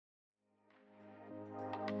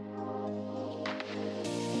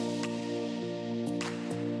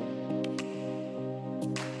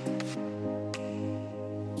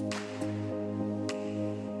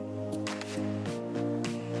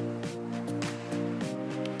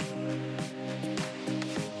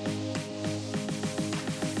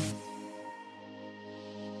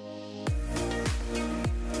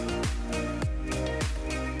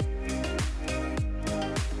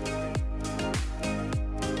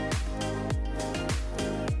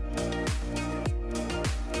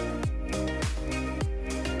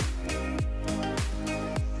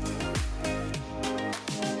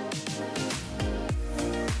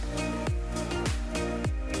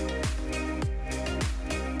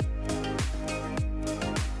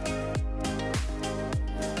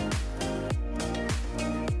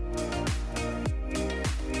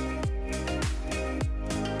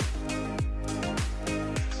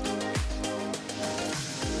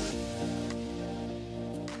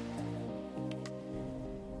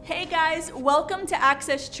Hey guys, welcome to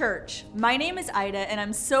Access Church. My name is Ida and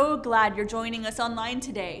I'm so glad you're joining us online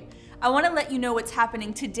today. I want to let you know what's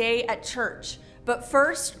happening today at church. But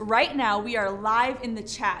first, right now we are live in the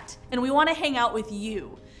chat and we want to hang out with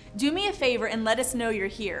you. Do me a favor and let us know you're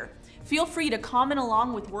here. Feel free to comment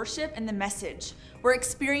along with worship and the message. We're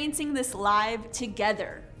experiencing this live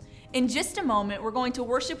together. In just a moment, we're going to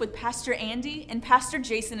worship with Pastor Andy and Pastor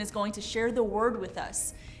Jason is going to share the word with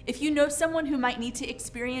us. If you know someone who might need to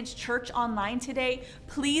experience church online today,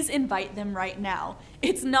 please invite them right now.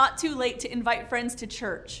 It's not too late to invite friends to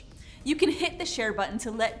church. You can hit the share button to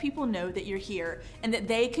let people know that you're here and that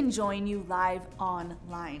they can join you live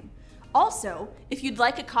online. Also, if you'd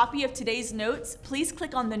like a copy of today's notes, please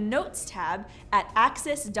click on the Notes tab at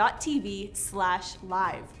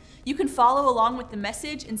access.tv/live. You can follow along with the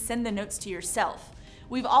message and send the notes to yourself.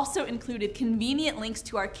 We've also included convenient links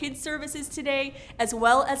to our kids' services today, as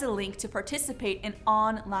well as a link to participate in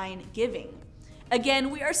online giving.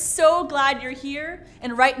 Again, we are so glad you're here,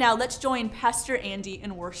 and right now let's join Pastor Andy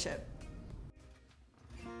in worship.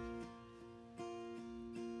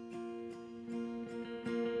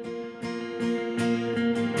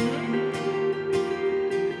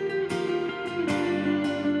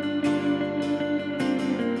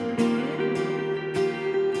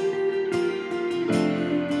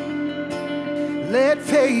 Let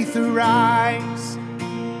faith arise.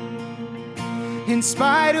 In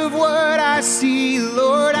spite of what I see,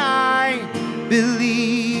 Lord, I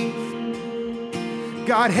believe.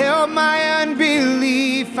 God, help my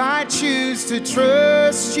unbelief. I choose to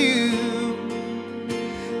trust you.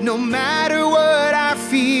 No matter what I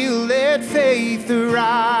feel, let faith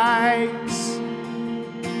arise.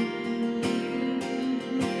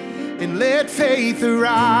 And let faith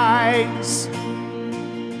arise.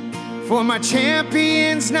 For my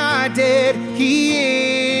champion's not dead, he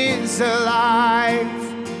is alive.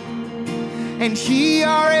 And he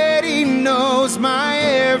already knows my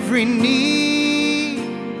every need.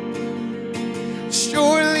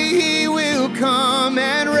 Surely he will come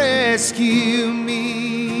and rescue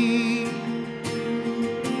me.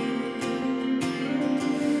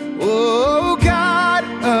 Oh, God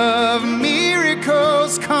of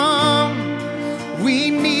miracles, come.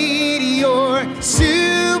 We need your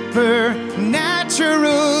supernatural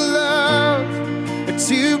love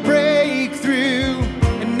to break through,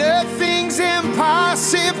 and nothing's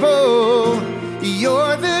impossible.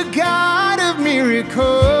 You're the God of miracles.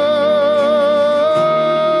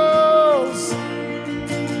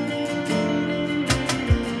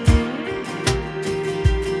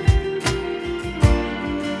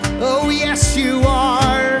 Oh, yes, you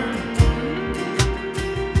are.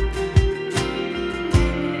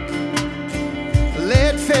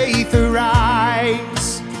 Let faith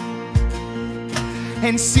arise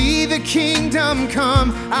and see the kingdom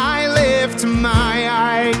come. I lift my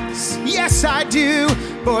eyes, yes I do,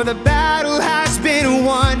 for the battle has been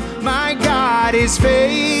won. My God is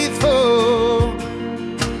faithful,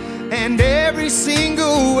 and every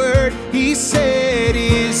single word he said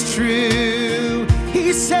is true.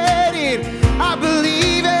 He said it, I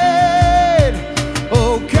believe it.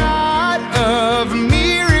 Oh, God of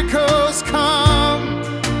miracles, come.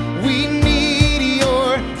 We need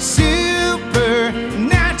your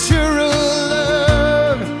supernatural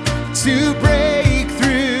love to break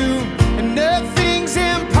through, and nothing's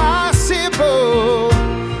impossible.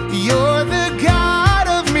 You're the God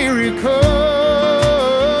of miracles.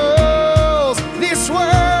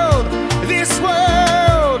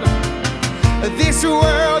 This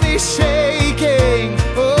world is shaking.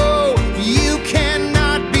 Oh, you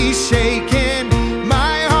cannot be shaken.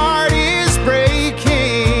 My heart is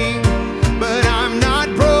breaking, but I'm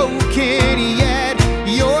not broken yet.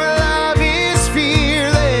 Your love is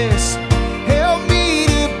fearless. Help me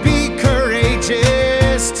to be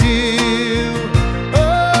courageous too.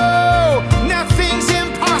 Oh, nothing's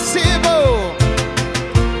impossible.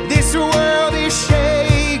 This world is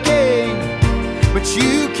shaking, but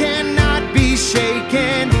you cannot be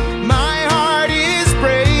shaken. My heart is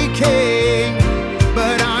breaking,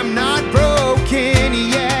 but I'm not broken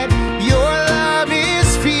yet. Your love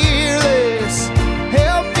is fearless.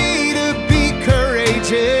 Help me to be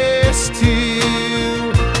courageous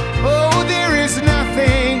too. Oh, there is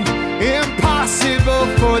nothing impossible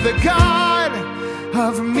for the God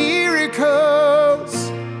of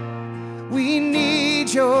miracles. We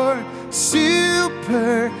need your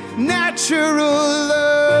supernatural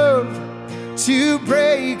love to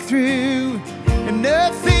break through, and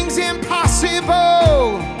nothing's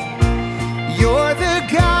impossible. You're the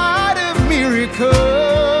God of miracles.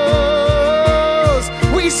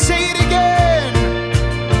 We say it again.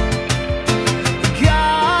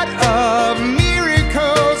 God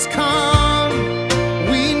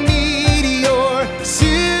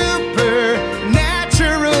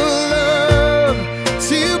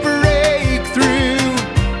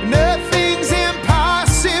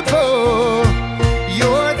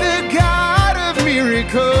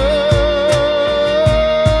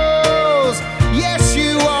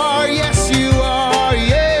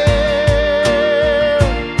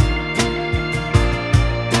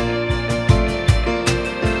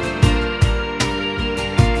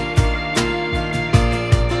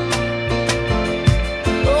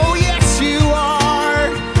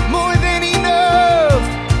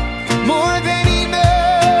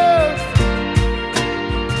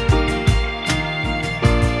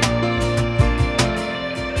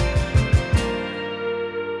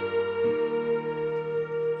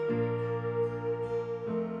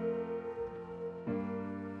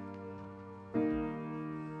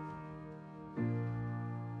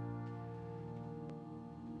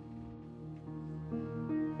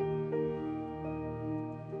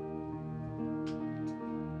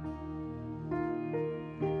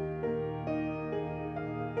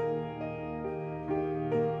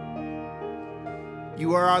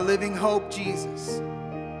You are our living hope, Jesus.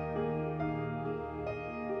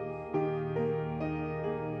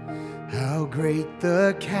 How great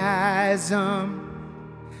the chasm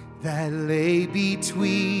that lay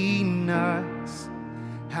between us.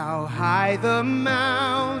 How high the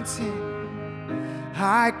mountain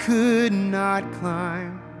I could not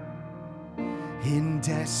climb. In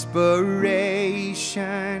desperation,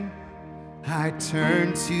 I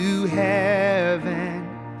turned to heaven.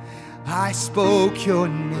 I spoke your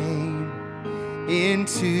name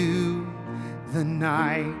into the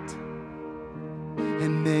night.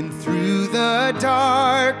 And then through the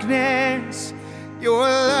darkness, your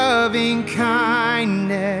loving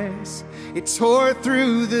kindness, it tore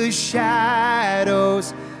through the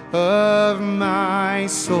shadows of my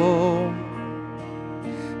soul.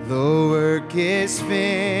 The work is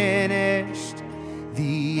finished,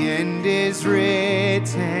 the end is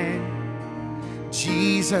written.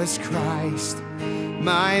 Jesus Christ,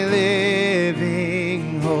 my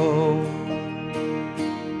living hope.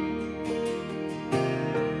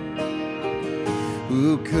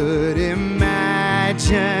 Who could imagine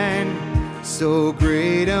so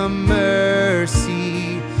great a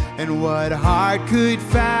mercy? And what heart could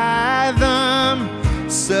fathom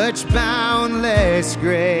such boundless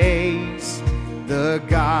grace? The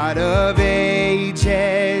God of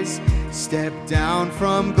ages stepped down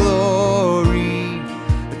from glory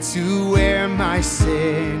to wear my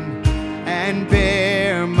sin and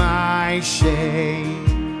bear my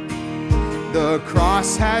shame. The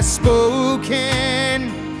cross has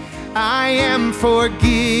spoken, I am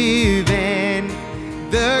forgiven.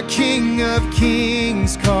 The King of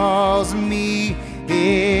Kings calls me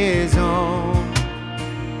his own.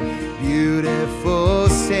 Beautiful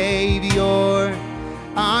Savior,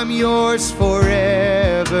 I'm yours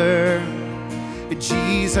forever.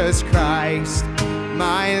 Jesus Christ,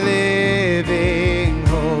 my living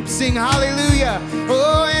hope. Sing hallelujah,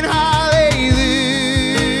 oh, and hallelujah.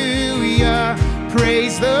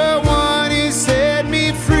 Praise the one who set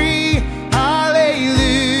me free. Hallelujah.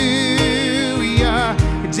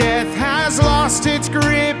 Death has lost its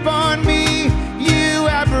grip on me. You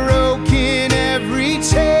have broken every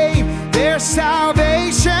chain. There's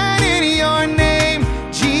salvation in your name,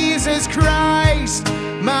 Jesus Christ,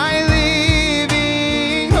 my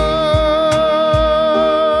living hope.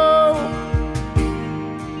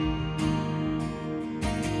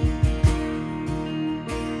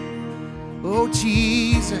 Oh,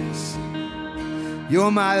 Jesus,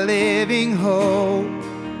 you're my living hope.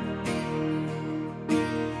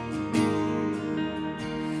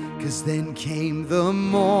 'Cause then came the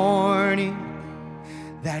morning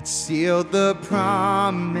that sealed the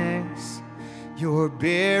promise. Your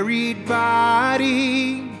buried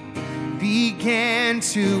body began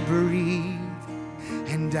to breathe,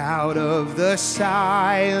 and out of the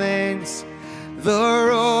silence, the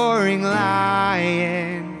roaring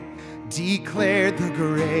lion declared the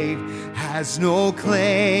grave has no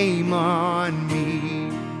claim on me.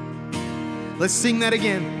 Let's sing that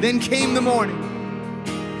again. Then came the morning.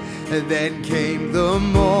 And then came the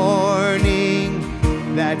morning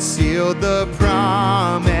that sealed the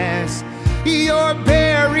promise. Your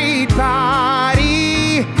buried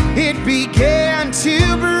body, it began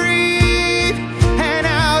to breathe, and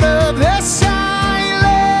out of the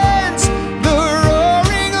silence, the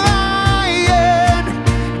roaring lion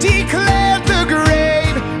declared the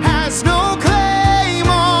grave has no claim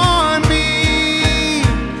on me.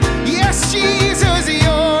 Yes, Jesus,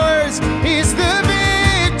 yours is the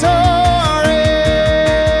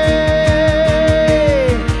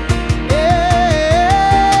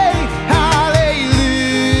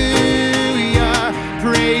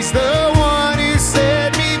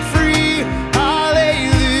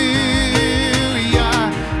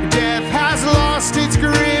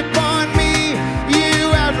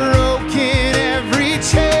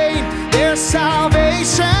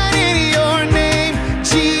salvation in your name,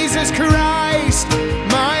 Jesus Christ,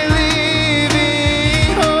 my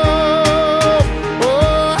living hope.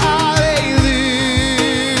 Oh, hallelujah.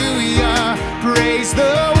 Praise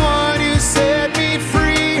the one who set me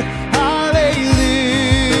free. Hallelujah.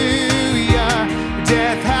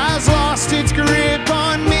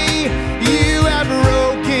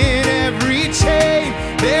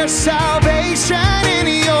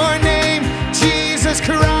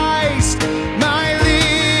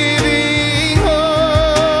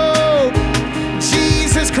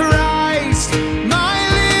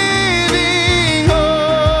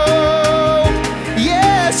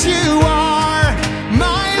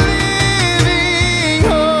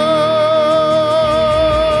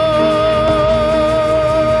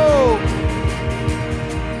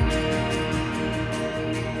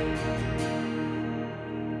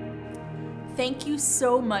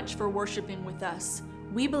 so much for worshiping with us.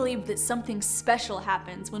 We believe that something special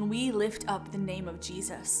happens when we lift up the name of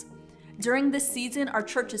Jesus. During this season, our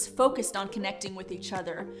church is focused on connecting with each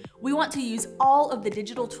other. We want to use all of the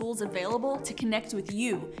digital tools available to connect with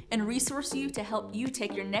you and resource you to help you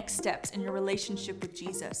take your next steps in your relationship with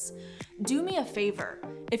Jesus. Do me a favor.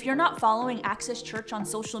 If you're not following Access Church on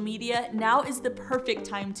social media, now is the perfect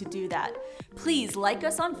time to do that. Please like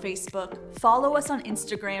us on Facebook, follow us on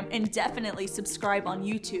Instagram, and definitely subscribe on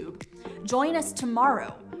YouTube. Join us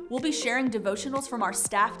tomorrow. We'll be sharing devotionals from our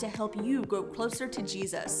staff to help you go closer to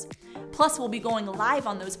Jesus. Plus, we'll be going live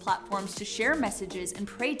on those platforms to share messages and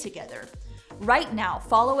pray together. Right now,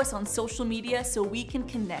 follow us on social media so we can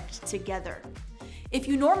connect together. If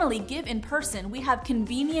you normally give in person, we have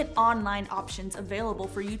convenient online options available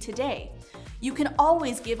for you today. You can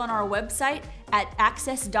always give on our website at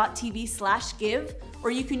access.tv/give,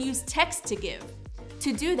 or you can use text to give.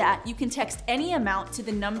 To do that, you can text any amount to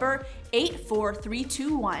the number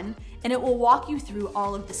 84321, and it will walk you through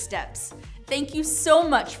all of the steps. Thank you so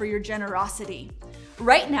much for your generosity.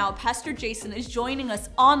 Right now, Pastor Jason is joining us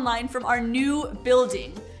online from our new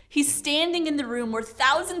building. He's standing in the room where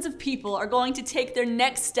thousands of people are going to take their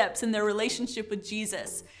next steps in their relationship with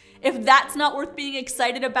Jesus. If that's not worth being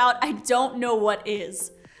excited about, I don't know what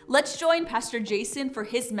is. Let's join Pastor Jason for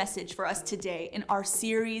his message for us today in our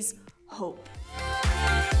series, Hope.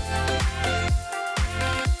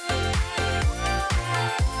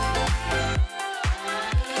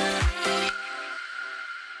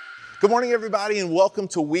 Good morning, everybody, and welcome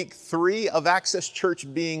to week 3 of Access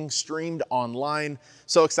Church being streamed online.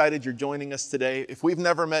 So excited you're joining us today. If we've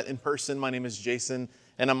never met in person, my name is Jason,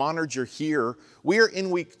 and I'm honored you're here. We are in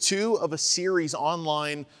week 2 of a series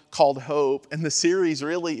online called Hope, and the series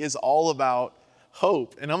really is all about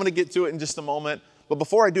hope. And I'm going to get to it in just a moment. But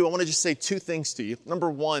before I do, I want to just say 2 things to you. Number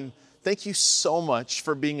 1, thank you so much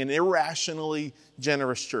for being an irrationally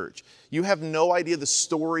generous church. You have no idea the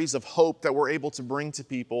stories of hope that we're able to bring to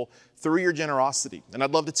people through your generosity. And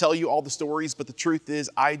I'd love to tell you all the stories, but the truth is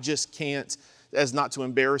I just can't, as not to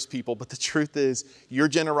embarrass people, but the truth is your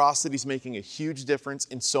generosity is making a huge difference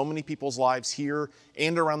in so many people's lives here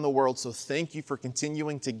and around the world. So thank you for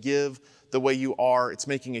continuing to give the way you are. It's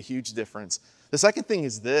making a huge difference. The second thing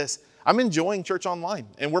is this. I'm enjoying church online,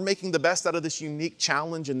 and we're making the best out of this unique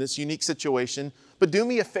challenge and this unique situation. But do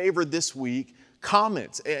me a favor this week,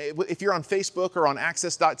 comment. If you're on Facebook or on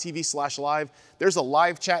access.tv/live, there's a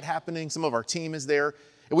live chat happening. Some of our team is there,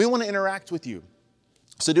 and we want to interact with you.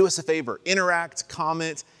 So do us a favor, interact,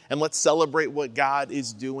 comment, and let's celebrate what God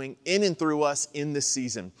is doing in and through us in this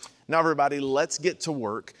season. Now, everybody, let's get to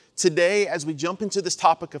work. Today, as we jump into this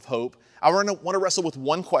topic of hope, I want to wrestle with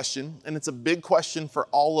one question, and it's a big question for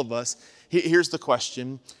all of us. Here's the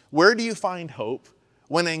question. Where do you find hope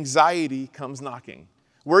when anxiety comes knocking?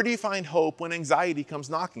 Where do you find hope when anxiety comes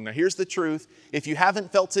knocking? Now, here's the truth. If you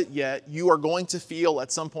haven't felt it yet, you are going to feel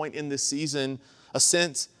at some point in this season a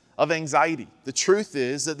sense of anxiety. The truth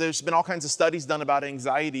is that there's been all kinds of studies done about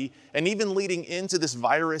anxiety, and even leading into this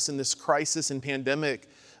virus and this crisis and pandemic,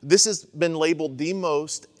 this has been labeled the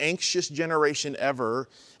most anxious generation ever,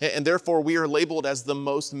 and therefore we are labeled as the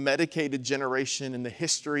most medicated generation in the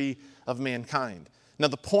history of mankind. Now,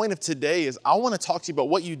 the point of today is I want to talk to you about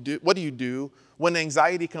what do you do when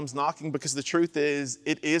anxiety comes knocking, because the truth is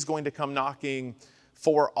it is going to come knocking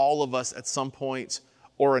for all of us at some point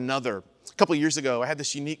or another. A couple of years ago, I had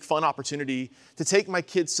this unique, fun opportunity to take my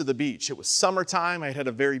kids to the beach. It was summertime. I had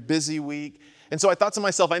a very busy week. And so I thought to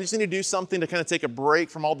myself, I just need to do something to kind of take a break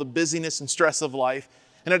from all the busyness and stress of life.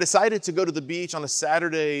 And I decided to go to the beach on a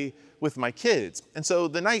Saturday with my kids. And so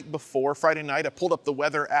the night before, Friday night, I pulled up the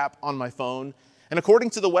weather app on my phone. And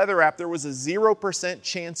according to the weather app, there was a 0%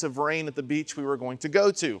 chance of rain at the beach we were going to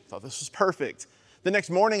go to. I thought this was perfect. The next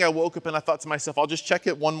morning, I woke up and I thought to myself, I'll just check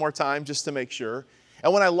it one more time just to make sure.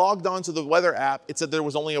 And when I logged on to the weather app, it said there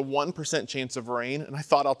was only a 1% chance of rain. And I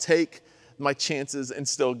thought I'll take my chances and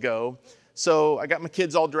still go. So I got my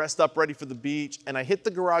kids all dressed up, ready for the beach, and I hit the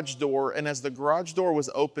garage door, and as the garage door was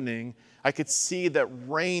opening, I could see that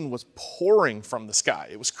rain was pouring from the sky.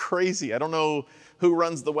 It was crazy. I don't know who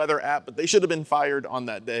runs the weather app, but they should have been fired on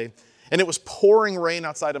that day. And it was pouring rain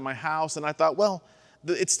outside of my house, and I thought, well,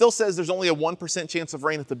 it still says there's only a 1% chance of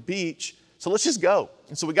rain at the beach, so let's just go.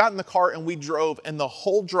 And so we got in the car and we drove, and the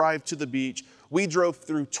whole drive to the beach, we drove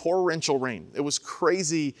through torrential rain. It was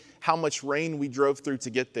crazy how much rain we drove through to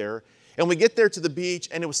get there. And we get there to the beach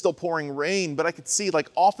and it was still pouring rain, but I could see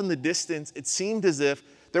like off in the distance, it seemed as if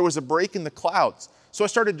there was a break in the clouds. So I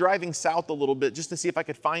started driving south a little bit just to see if I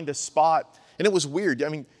could find a spot And it was weird. I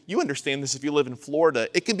mean, you understand this if you live in Florida.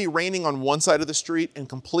 It can be raining on one side of the street and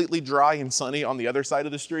completely dry and sunny on the other side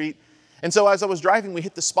of the street. And so as I was driving, we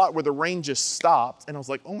hit the spot where the rain just stopped. And I was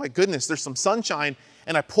like, oh my goodness, there's some sunshine.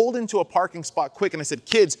 And I pulled into a parking spot quick and I said,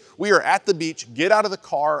 kids, we are at the beach. Get out of the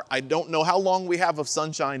car. I don't know how long we have of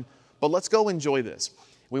sunshine, but let's go enjoy this.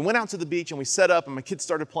 We went out to the beach and we set up and my kids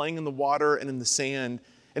started playing in the water and in the sand.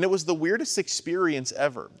 And it was the weirdest experience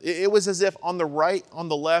ever. It was as if on the right, on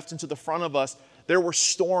the left, and to the front of us, there were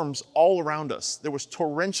storms all around us. There was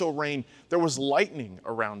torrential rain. There was lightning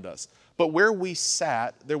around us. But where we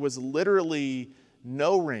sat, there was literally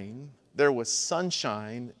no rain. There was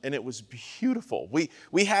sunshine, and it was beautiful.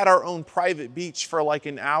 We had our own private beach for like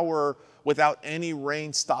an hour without any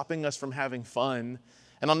rain stopping us from having fun.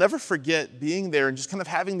 And I'll never forget being there and just kind of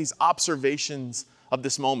having these observations of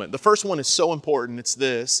this moment. The first one is so important. It's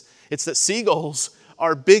this. It's that seagulls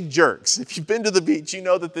are big jerks. If you've been to the beach, you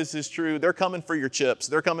know that this is true. They're coming for your chips.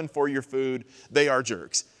 They're coming for your food. They are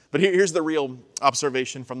jerks. But here's the real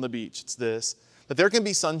observation from the beach. It's this, that there can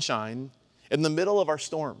be sunshine in the middle of our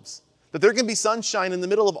storms. That there can be sunshine in the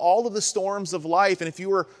middle of all of the storms of life. And if you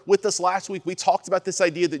were with us last week, we talked about this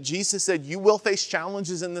idea that Jesus said, you will face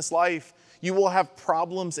challenges in this life. You will have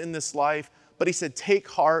problems in this life. But he said, take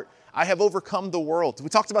heart. I have overcome the world. We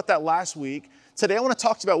talked about that last week. Today I want to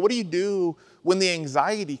talk about what do you do when the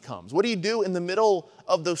anxiety comes? What do you do in the middle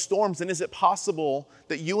of those storms? And is it possible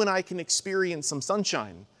that you and I can experience some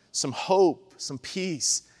sunshine, some hope, some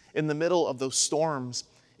peace in the middle of those storms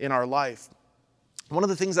in our life? One of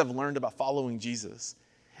the things I've learned about following Jesus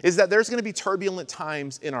is that there's going to be turbulent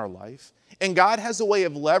times in our life, and God has a way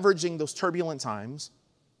of leveraging those turbulent times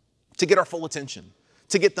to get our full attention,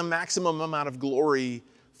 to get the maximum amount of glory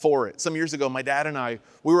for it. Some years ago, my dad and I,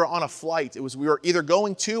 we were on a flight. We were either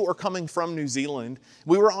going to or coming from New Zealand.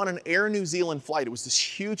 We were on an Air New Zealand flight. It was this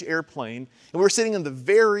huge airplane, and we were sitting in the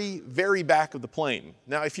very, very back of the plane.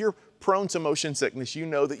 Now, if you're prone to motion sickness, you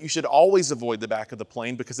know that you should always avoid the back of the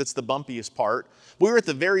plane because it's the bumpiest part. We were at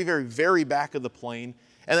the very, very, very back of the plane,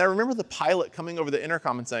 and I remember the pilot coming over the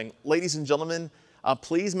intercom and saying, ladies and gentlemen,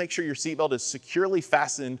 please make sure your seatbelt is securely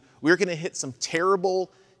fastened. We're going to hit some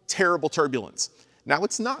terrible, terrible turbulence. Now,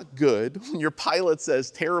 it's not good when your pilot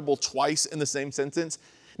says terrible twice in the same sentence.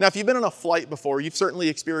 Now, if you've been on a flight before, you've certainly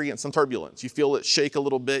experienced some turbulence. You feel it shake a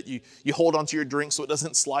little bit. You hold onto your drink so it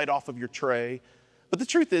doesn't slide off of your tray. But the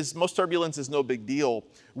truth is, most turbulence is no big deal.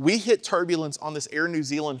 We hit turbulence on this Air New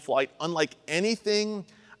Zealand flight unlike anything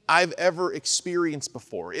I've ever experienced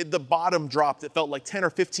before. The bottom dropped. It felt like 10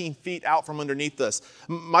 or 15 feet out from underneath us.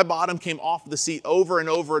 My bottom came off the seat over and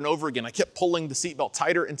over and over again. I kept pulling the seatbelt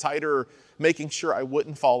tighter and tighter, making sure I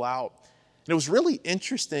wouldn't fall out. And it was really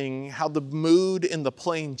interesting how the mood in the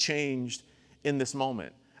plane changed in this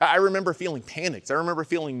moment. I remember feeling panicked. I remember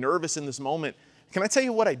feeling nervous in this moment. Can I tell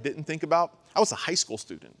you what I didn't think about? I was a high school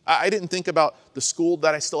student. I didn't think about the school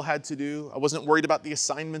that I still had to do. I wasn't worried about the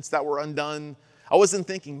assignments that were undone. I wasn't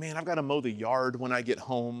thinking, man, I've got to mow the yard when I get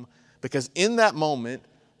home. Because in that moment,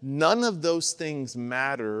 none of those things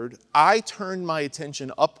mattered. I turned my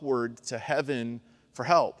attention upward to heaven for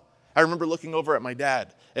help. I remember looking over at my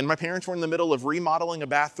dad, and my parents were in the middle of remodeling a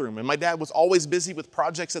bathroom, and my dad was always busy with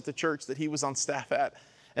projects at the church that he was on staff at.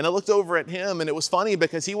 And I looked over at him, and it was funny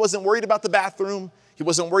because he wasn't worried about the bathroom. He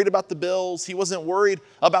wasn't worried about the bills. He wasn't worried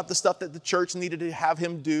about the stuff that the church needed to have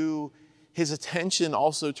him do. His attention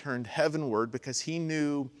also turned heavenward because he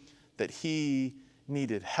knew that he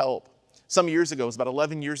needed help. Some years ago, it was about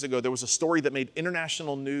 11 years ago, there was a story that made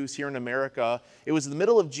international news here in America. It was in the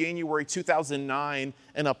middle of January 2009,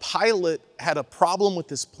 and a pilot had a problem with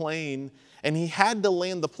his plane, and he had to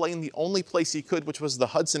land the plane the only place he could, which was the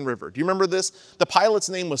Hudson River. Do you remember this? The pilot's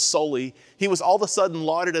name was Sully. He was all of a sudden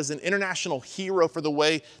lauded as an international hero for the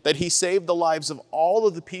way that he saved the lives of all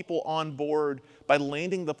of the people on board by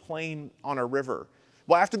landing the plane on a river.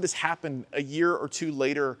 Well, after this happened a year or two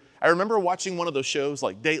later, I remember watching one of those shows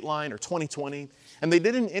like Dateline or 2020, and they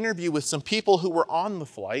did an interview with some people who were on the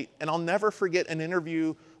flight, and I'll never forget an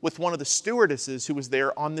interview with one of the stewardesses who was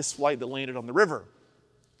there on this flight that landed on the river.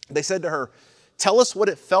 They said to her, tell us what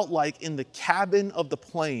it felt like in the cabin of the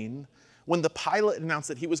plane when the pilot announced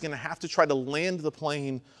that he was going to have to try to land the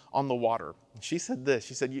plane on the water. And she said this,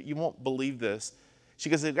 she said, you won't believe this. She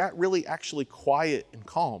goes, it got really actually quiet and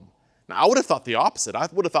calm. Now, I would have thought the opposite. I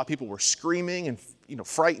would have thought people were screaming and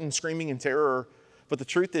frightened, screaming in terror. But the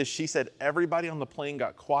truth is, she said, everybody on the plane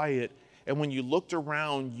got quiet. And when you looked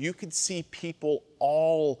around, you could see people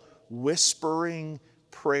all whispering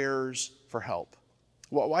prayers for help.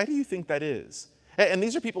 Well, why do you think that is? And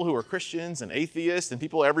these are people who are Christians and atheists and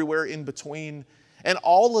people everywhere in between. And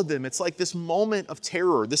all of them, it's like this moment of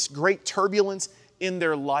terror, this great turbulence in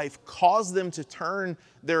their life caused them to turn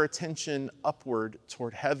their attention upward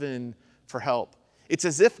toward heaven for help. It's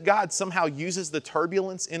as if God somehow uses the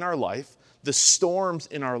turbulence in our life, the storms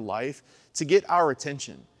in our life, to get our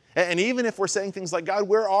attention. And even if we're saying things like, God,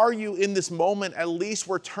 where are you in this moment? At least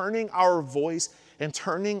we're turning our voice and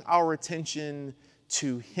turning our attention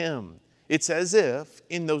to Him. It's as if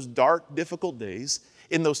in those dark, difficult days,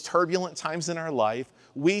 in those turbulent times in our life,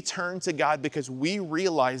 we turn to God because we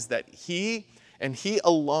realize that He and He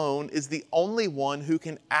alone is the only one who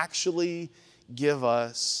can actually give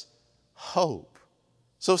us hope.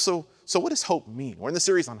 So what does hope mean? We're in the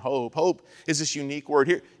series on hope. Hope is this unique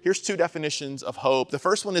word. Here's two definitions of hope. The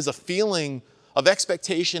first one is a feeling of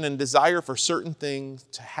expectation and desire for certain things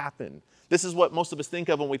to happen. This is what most of us think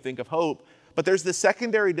of when we think of hope. But there's this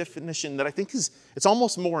secondary definition that I think it's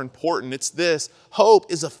almost more important. It's this: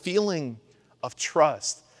 hope is a feeling of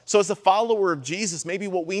trust. So as a follower of Jesus, maybe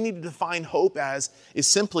what we need to define hope as is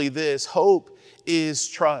simply this: hope is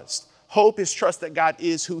trust. Hope is trust that God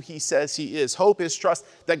is who He says He is. Hope is trust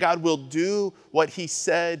that God will do what He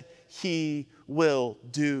said He will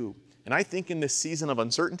do. And I think in this season of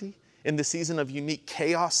uncertainty, in this season of unique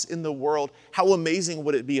chaos in the world, how amazing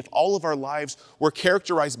would it be if all of our lives were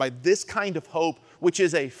characterized by this kind of hope, which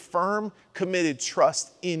is a firm, committed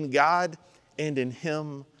trust in God and in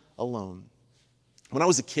Him alone. When I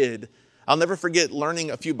was a kid, I'll never forget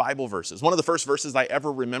learning a few Bible verses. One of the first verses I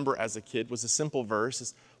ever remember as a kid was a simple verse.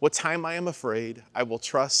 It's, "What time I am afraid, I will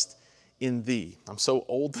trust in Thee." I'm so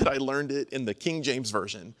old that I learned it in the King James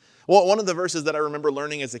Version. Well, one of the verses that I remember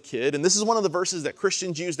learning as a kid, and this is one of the verses that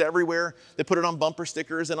Christians used everywhere. They put it on bumper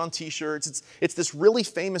stickers and on t-shirts. It's this really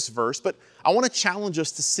famous verse, but I want to challenge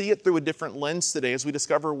us to see it through a different lens today as we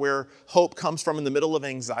discover where hope comes from in the middle of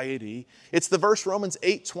anxiety. It's the verse Romans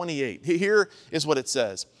 8:28. Here is what it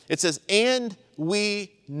says. It says, "And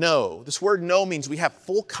we know." This word know means we have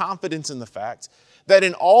full confidence in the fact that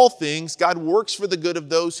in all things God works for the good of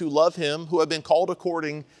those who love Him, who have been called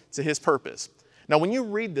according to His purpose. Now, when you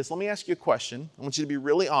read this, let me ask you a question. I want you to be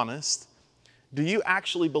really honest. Do you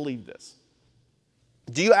actually believe this?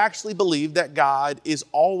 Do you actually believe that God is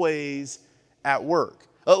always at work?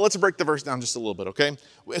 Let's break the verse down just a little bit, okay?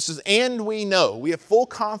 It says, "And we know." We have full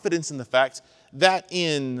confidence in the fact that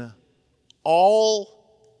in all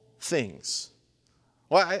things.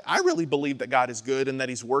 Well, I really believe that God is good and that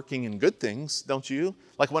He's working in good things, don't you?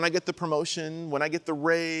 Like when I get the promotion, when I get the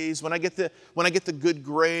raise, when I get the good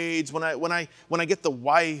grades, when I get the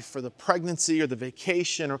wife or the pregnancy or the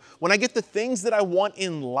vacation, or when I get the things that I want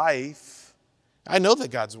in life, I know that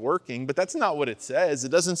God's working, but that's not what it says. It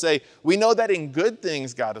doesn't say we know that in good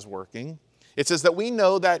things God is working. It says that we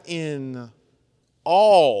know that in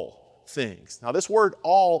all things. Now, this word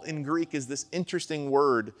 "all" in Greek is this interesting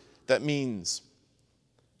word that means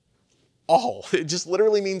all. It just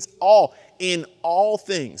literally means all. In all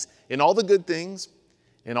things. In all the good things,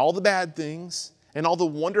 in all the bad things, in all the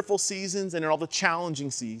wonderful seasons and in all the challenging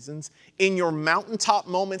seasons, in your mountaintop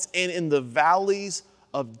moments and in the valleys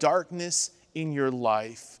of darkness in your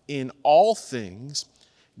life, in all things,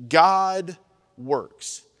 God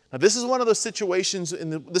works. Now, this is one of those situations,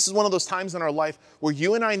 this is one of those times in our life where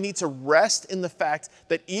you and I need to rest in the fact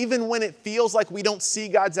that even when it feels like we don't see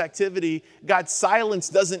God's activity, God's silence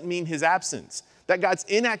doesn't mean His absence. That God's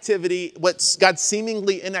inactivity, God's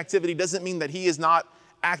seemingly inactivity doesn't mean that He is not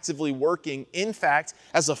actively working. In fact,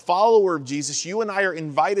 as a follower of Jesus, you and I are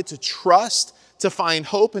invited to trust, to find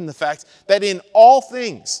hope in the fact that in all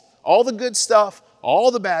things, all the good stuff,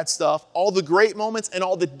 all the bad stuff, all the great moments, and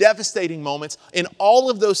all the devastating moments, in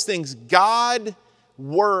all of those things, God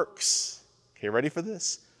works, okay, ready for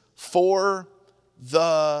this? For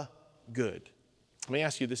the good. Let me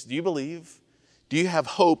ask you this. Do you have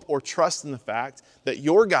hope or trust in the fact that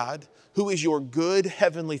your God, who is your good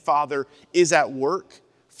heavenly Father, is at work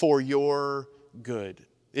for your good?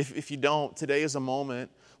 If you don't, today is a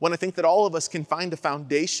moment when I think that all of us can find a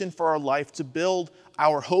foundation for our life to build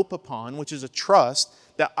our hope upon, which is a trust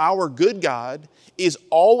that our good God is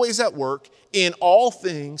always at work in all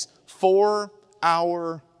things for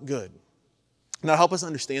our good. Now, to help us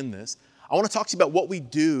understand this, I want to talk to you about what we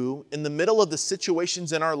do in the middle of the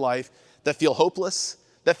situations in our life that feel hopeless,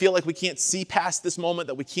 that feel like we can't see past this moment,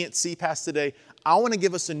 that we can't see past today. I want to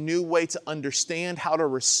give us a new way to understand how to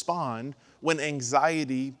respond when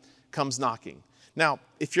anxiety comes knocking. Now,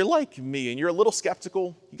 if you're like me and you're a little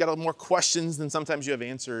skeptical, you got more questions than sometimes you have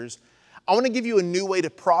answers, I want to give you a new way to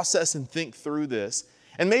process and think through this.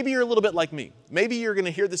 And maybe you're a little bit like me. Maybe you're going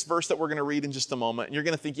to hear this verse that we're going to read in just a moment, and you're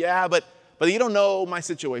going to think, yeah, but you don't know my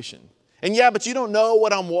situation. And yeah, but you don't know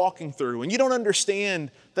what I'm walking through, and you don't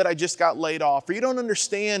understand that I just got laid off, or you don't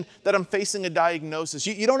understand that I'm facing a diagnosis.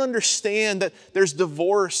 You don't understand that there's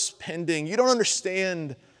divorce pending. You don't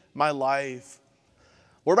understand my life.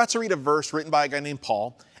 We're about to read a verse written by a guy named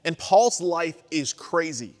Paul, and Paul's life is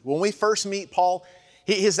crazy. When we first meet Paul,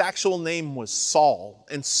 his actual name was Saul,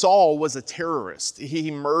 and Saul was a terrorist.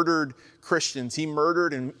 He murdered Christians. He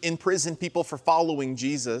murdered and imprisoned people for following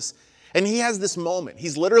Jesus. And he has this moment.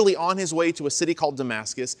 He's literally on his way to a city called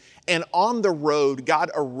Damascus, and on the road,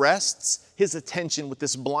 God arrests his attention with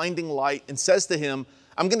this blinding light and says to him,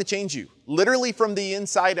 I'm going to change you. Literally from the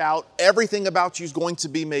inside out, everything about you is going to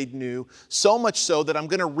be made new, so much so that I'm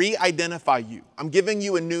going to re-identify you. I'm giving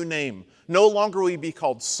you a new name. No longer will you be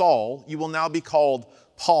called Saul, you will now be called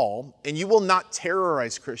Paul, and you will not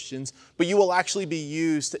terrorize Christians, but you will actually be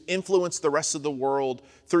used to influence the rest of the world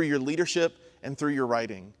through your leadership and through your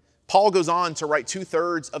writing. Paul goes on to write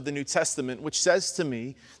 2/3 of the New Testament, which says to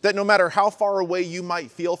me that no matter how far away you might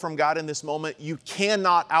feel from God in this moment, you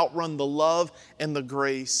cannot outrun the love and the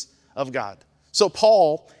grace of God. So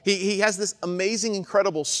Paul, he has this amazing,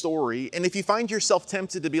 incredible story. And if you find yourself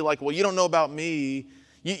tempted to be like, well, you don't know about me,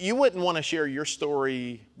 you wouldn't want to share your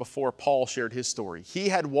story before Paul shared his story. He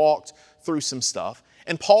had walked through some stuff.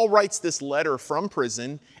 And Paul writes this letter from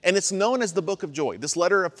prison, and it's known as the book of joy. This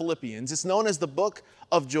letter of Philippians, it's known as the book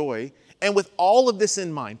of joy. And with all of this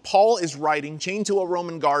in mind, Paul is writing, chained to a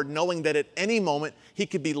Roman guard, knowing that at any moment he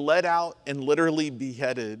could be let out and literally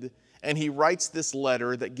beheaded. And he writes this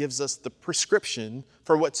letter that gives us the prescription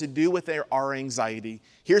for what to do with our anxiety.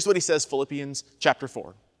 Here's what he says, Philippians chapter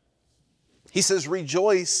 4. He says,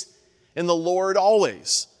 rejoice in the Lord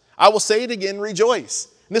always. I will say it again, rejoice.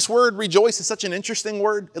 And this word rejoice is such an interesting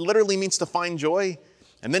word. It literally means to find joy,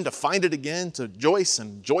 and then to find it again, to joyce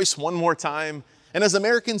and joyce one more time. And as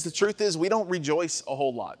Americans, the truth is we don't rejoice a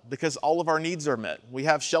whole lot because all of our needs are met. We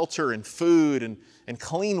have shelter and food and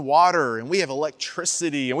clean water, and we have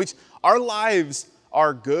electricity, and our lives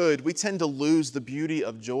are good. We tend to lose the beauty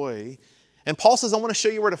of joy. And Paul says, I want to show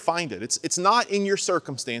you where to find it. It's not in your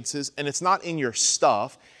circumstances, and it's not in your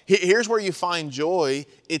stuff. Here's where you find joy.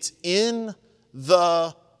 It's in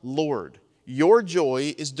the Lord. Your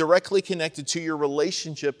joy is directly connected to your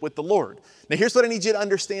relationship with the Lord. Now, here's what I need you to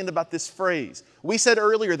understand about this phrase. We said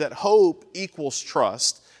earlier that hope equals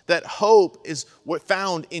trust, that hope is what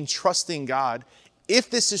found in trusting God. If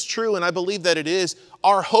this is true, and I believe that it is,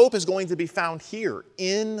 our hope is going to be found here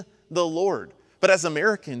in the Lord. But as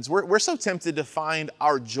Americans, we're so tempted to find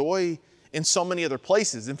our joy in so many other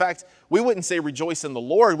places. In fact, we wouldn't say rejoice in the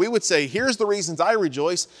Lord. We would say, here's the reasons I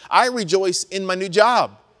rejoice. I rejoice in my new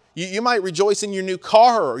job. You might rejoice in your new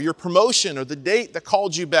car or your promotion or the date that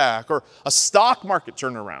called you back or a stock market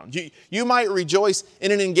turnaround. You might rejoice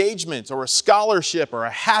in an engagement or a scholarship or a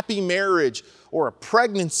happy marriage or a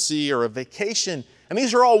pregnancy or a vacation. And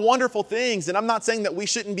these are all wonderful things. And I'm not saying that we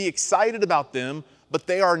shouldn't be excited about them, but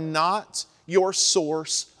they are not your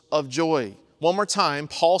source of joy. One more time,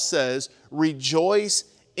 Paul says, rejoice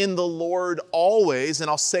in the Lord always. And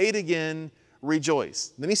I'll say it again,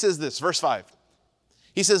 rejoice. Then he says this, verse 5.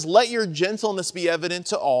 He says, let your gentleness be evident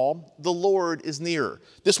to all. The Lord is near.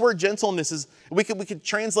 This word gentleness is, we could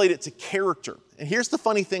translate it to character. And here's the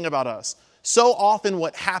funny thing about us. So often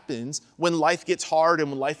what happens when life gets hard and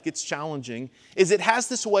when life gets challenging is it has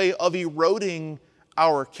this way of eroding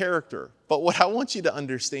our character. But what I want you to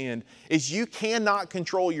understand is you cannot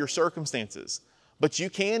control your circumstances, but you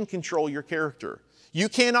can control your character. You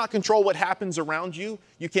cannot control what happens around you.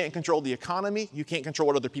 You can't control the economy. You can't control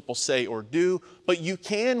what other people say or do, but you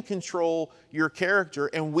can control your character.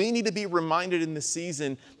 And we need to be reminded in this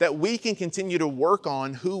season that we can continue to work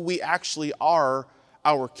on who we actually are,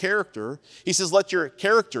 our character. He says, let your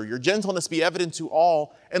character, your gentleness be evident to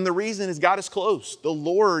all. And the reason is God is close. The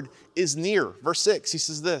Lord is near. Verse 6, he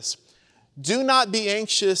says this, do not be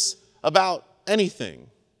anxious about anything.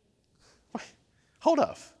 Hold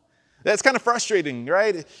up. That's kind of frustrating,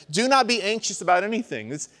 right? Do not be anxious about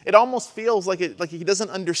anything. It almost feels like he doesn't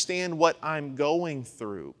understand what I'm going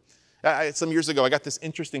through. Some years ago, I got this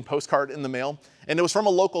interesting postcard in the mail, and it was from a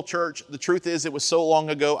local church. The truth is, it was so long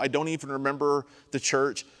ago, I don't even remember the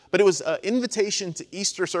church. But it was an invitation to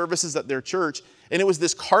Easter services at their church, and it was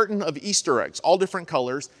this carton of Easter eggs, all different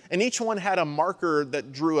colors, and each one had a marker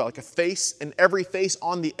that drew like a face, and every face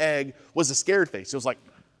on the egg was a scared face. It was like,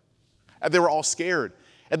 they were all scared.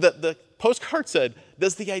 And the postcard said,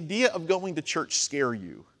 does the idea of going to church scare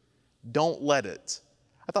you? Don't let it.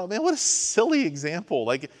 I thought, man, what a silly example.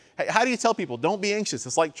 Like, how do you tell people, don't be anxious?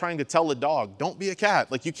 It's like trying to tell a dog, don't be a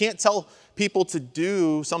cat. Like, you can't tell people to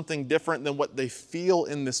do something different than what they feel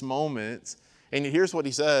in this moment. And here's what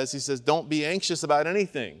he says. He says, don't be anxious about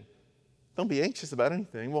anything. Don't be anxious about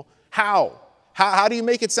anything. Well, how? How do you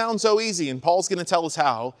make it sound so easy? And Paul's going to tell us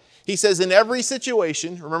how. He says, in every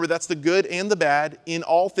situation, remember that's the good and the bad, in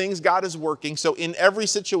all things God is working. So in every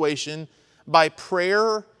situation, by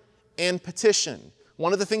prayer and petition.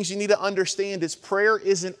 One of the things you need to understand is prayer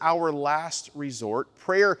isn't our last resort.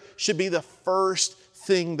 Prayer should be the first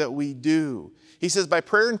thing that we do. He says by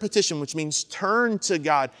prayer and petition, which means turn to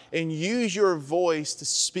God and use your voice to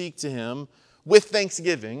speak to Him with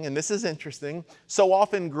thanksgiving. And this is interesting. So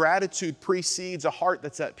often gratitude precedes a heart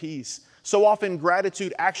that's at peace. So often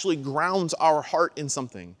gratitude actually grounds our heart in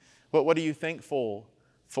something. But what are you thankful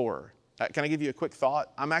for? Can I give you a quick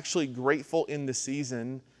thought? I'm actually grateful in this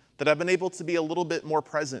season that I've been able to be a little bit more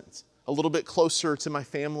present, a little bit closer to my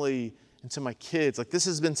family and to my kids. Like this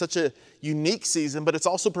has been such a unique season, but it's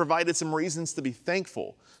also provided some reasons to be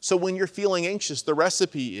thankful. So when you're feeling anxious, the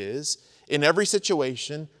recipe is in every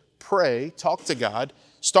situation, pray, talk to God,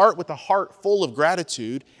 start with a heart full of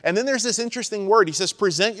gratitude. And then there's this interesting word. He says,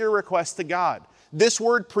 present your request to God. This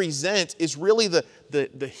word present is really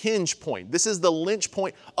the hinge point. This is the lynch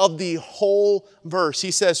point of the whole verse.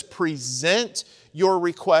 He says, present your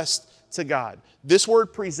request to God. This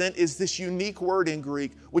word present is this unique word in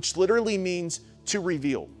Greek, which literally means to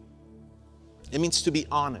reveal. It means to be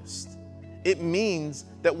honest. It means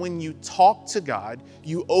that when you talk to God,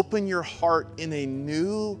 you open your heart in a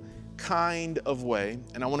new kind of way.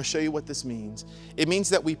 And I want to show you what this means. It means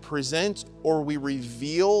that we present or we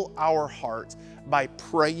reveal our heart by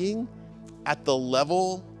praying at the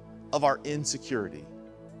level of our insecurity.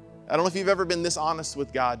 I don't know if you've ever been this honest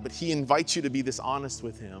with God, but He invites you to be this honest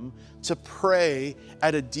with Him, to pray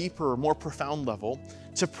at a deeper, more profound level,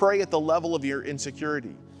 to pray at the level of your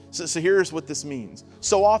insecurity. So here's what this means.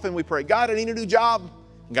 So often we pray, God, I need a new job.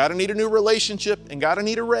 God, I need a new relationship. And God, I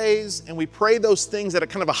need a raise. And we pray those things at a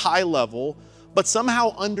kind of a high level, but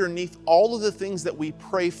somehow underneath all of the things that we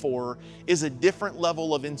pray for is a different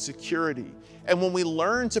level of insecurity. And when we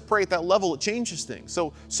learn to pray at that level, it changes things.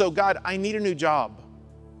 So God, I need a new job.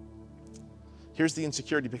 Here's the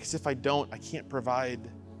insecurity, because if I don't, I can't provide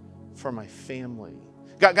for my family.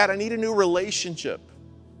 God, I need a new relationship.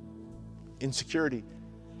 Insecurity.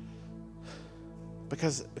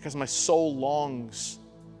 Because my soul longs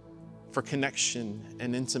for connection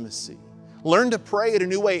and intimacy. Learn to pray in a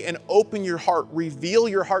new way and open your heart, reveal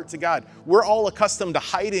your heart to God. We're all accustomed to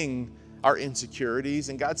hiding our insecurities,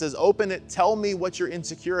 and God says, open it, tell me what you're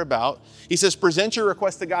insecure about. He says, present your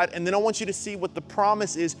request to God, and then I want you to see what the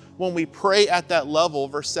promise is when we pray at that level,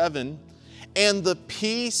 verse 7, and the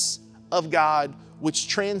peace of God, which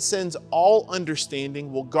transcends all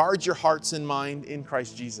understanding, will guard your hearts and mind in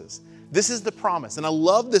Christ Jesus. This is the promise, and I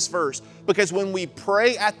love this verse because when we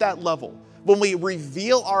pray at that level, when we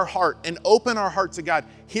reveal our heart and open our heart to God,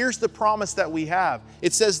 here's the promise that we have.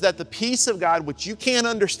 It says that the peace of God, which you can't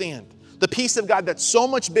understand, the peace of God that's so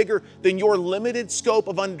much bigger than your limited scope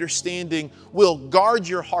of understanding, will guard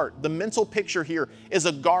your heart. The mental picture here is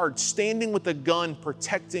a guard standing with a gun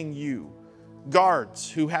protecting you.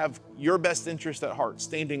 Guards who have your best interest at heart,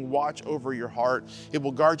 standing watch over your heart. It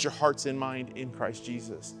will guard your hearts and mind in Christ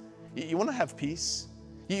Jesus. You want to have peace?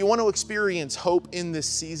 You want to experience hope in this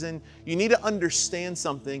season? You need to understand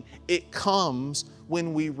something. It comes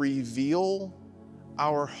when we reveal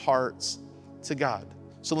our hearts to God.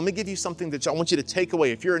 So let me give you something that I want you to take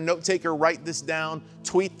away. If you're a note taker, write this down,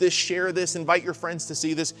 tweet this, share this, invite your friends to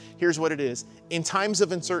see this. Here's what it is. In times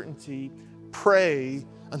of uncertainty, pray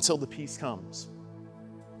until the peace comes.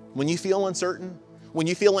 When you feel uncertain, when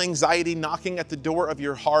you feel anxiety knocking at the door of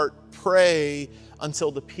your heart, pray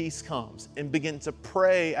until the peace comes and begin to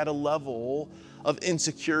pray at a level of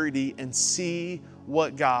insecurity and see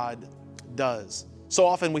what God does. So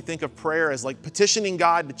often we think of prayer as like petitioning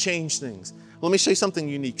God to change things. Let me show you something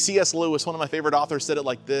unique. C.S. Lewis, one of my favorite authors, said it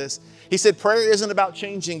like this. He said, prayer isn't about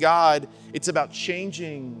changing God, it's about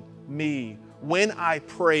changing me. When I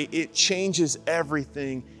pray, it changes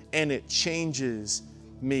everything and it changes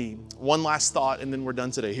me. One last thought and then we're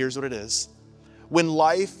done today. Here's what it is. When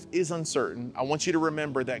life is uncertain, I want you to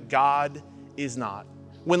remember that God is not.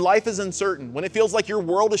 When life is uncertain, when it feels like your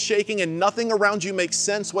world is shaking and nothing around you makes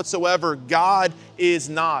sense whatsoever, God is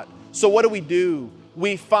not. So what do?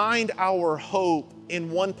 We find our hope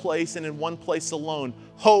in one place and in one place alone.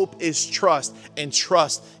 Hope is trust, and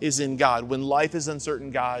trust is in God. When life is uncertain,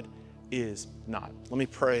 God is not. Let me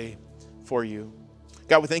pray for you.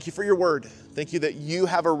 God, we thank you for your word. Thank you that you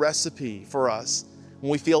have a recipe for us when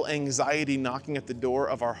we feel anxiety knocking at the door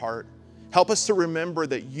of our heart. Help us to remember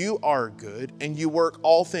that you are good and you work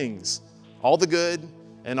all things, all the good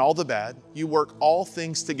and all the bad. You work all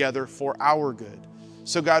things together for our good.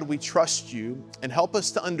 So God, we trust you, and help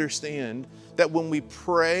us to understand that when we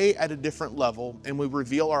pray at a different level and we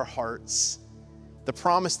reveal our hearts, the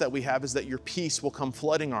promise that we have is that your peace will come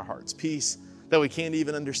flooding our hearts, peace that we can't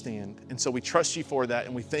even understand. And so we trust you for that,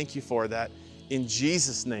 and we thank you for that. In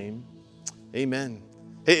Jesus' name, amen.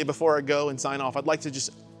 Hey, before I go and sign off, I'd like to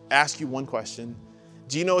just ask you one question.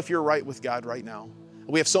 Do you know if you're right with God right now?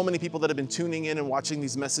 We have so many people that have been tuning in and watching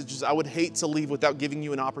these messages. I would hate to leave without giving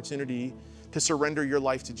you an opportunity to surrender your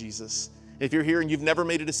life to Jesus. If you're here and you've never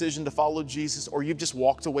made a decision to follow Jesus, or you've just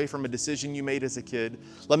walked away from a decision you made as a kid,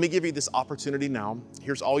 let me give you this opportunity now.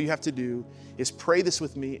 Here's all you have to do is pray this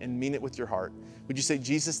with me and mean it with your heart. Would you say,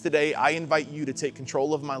 Jesus, today I invite you to take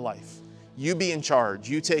control of my life. You be in charge,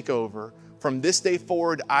 you take over. From this day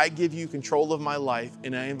forward, I give you control of my life,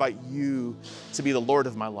 and I invite you to be the Lord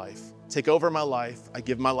of my life. Take over my life. I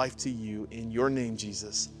give my life to you in your name,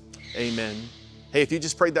 Jesus. Amen. Hey, if you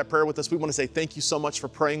just prayed that prayer with us, we want to say thank you so much for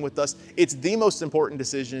praying with us. It's the most important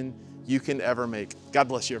decision you can ever make. God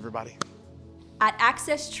bless you, everybody. At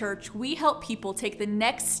Access Church, we help people take the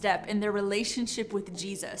next step in their relationship with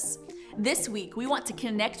Jesus. This week, we want to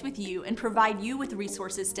connect with you and provide you with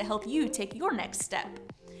resources to help you take your next step.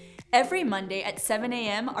 Every Monday at 7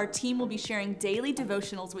 a.m., our team will be sharing daily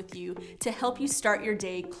devotionals with you to help you start your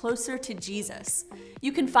day closer to Jesus.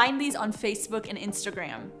 You can find these on Facebook and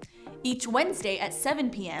Instagram. Each Wednesday at 7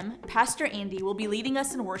 p.m., Pastor Andy will be leading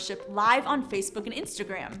us in worship live on Facebook and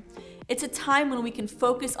Instagram. It's a time when we can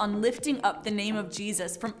focus on lifting up the name of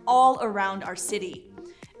Jesus from all around our city.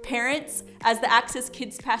 Parents, as the Access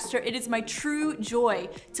Kids pastor, it is my true joy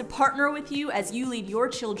to partner with you as you lead your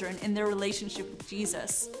children in their relationship with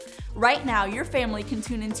Jesus. Right now, your family can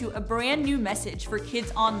tune into a brand new message for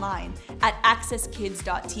kids online at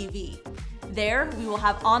accesskids.tv. There, we will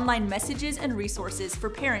have online messages and resources for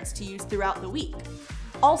parents to use throughout the week.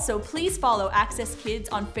 Also, please follow Access Kids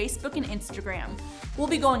on Facebook and Instagram. We'll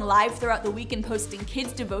be going live throughout the week and posting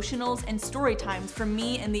kids' devotionals and story times from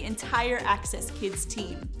me and the entire Access Kids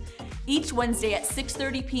team. Each Wednesday at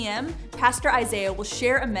 6:30 p.m., Pastor Isaiah will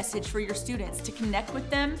share a message for your students to connect with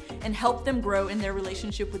them and help them grow in their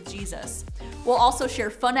relationship with Jesus. We'll also share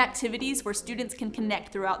fun activities where students can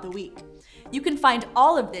connect throughout the week. You can find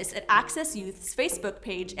all of this at Access Youth's Facebook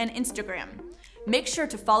page and Instagram. Make sure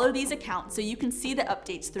to follow these accounts so you can see the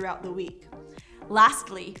updates throughout the week.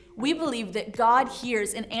 Lastly, we believe that God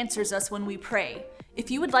hears and answers us when we pray.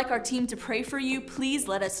 If you would like our team to pray for you, please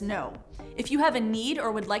let us know. If you have a need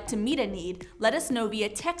or would like to meet a need, let us know via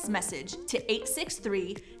text message to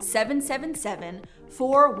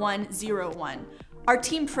 863-777-4101. Our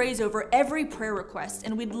team prays over every prayer request,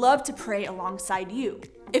 and we'd love to pray alongside you.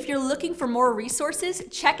 If you're looking for more resources,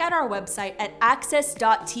 check out our website at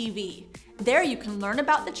access.tv. There you can learn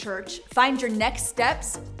about the church, find your next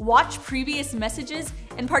steps, watch previous messages,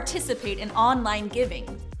 and participate in online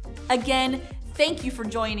giving. Again, thank you for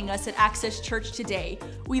joining us at Access Church today.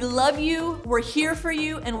 We love you, we're here for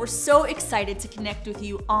you, and we're so excited to connect with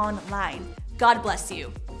you online. God bless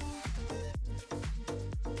you.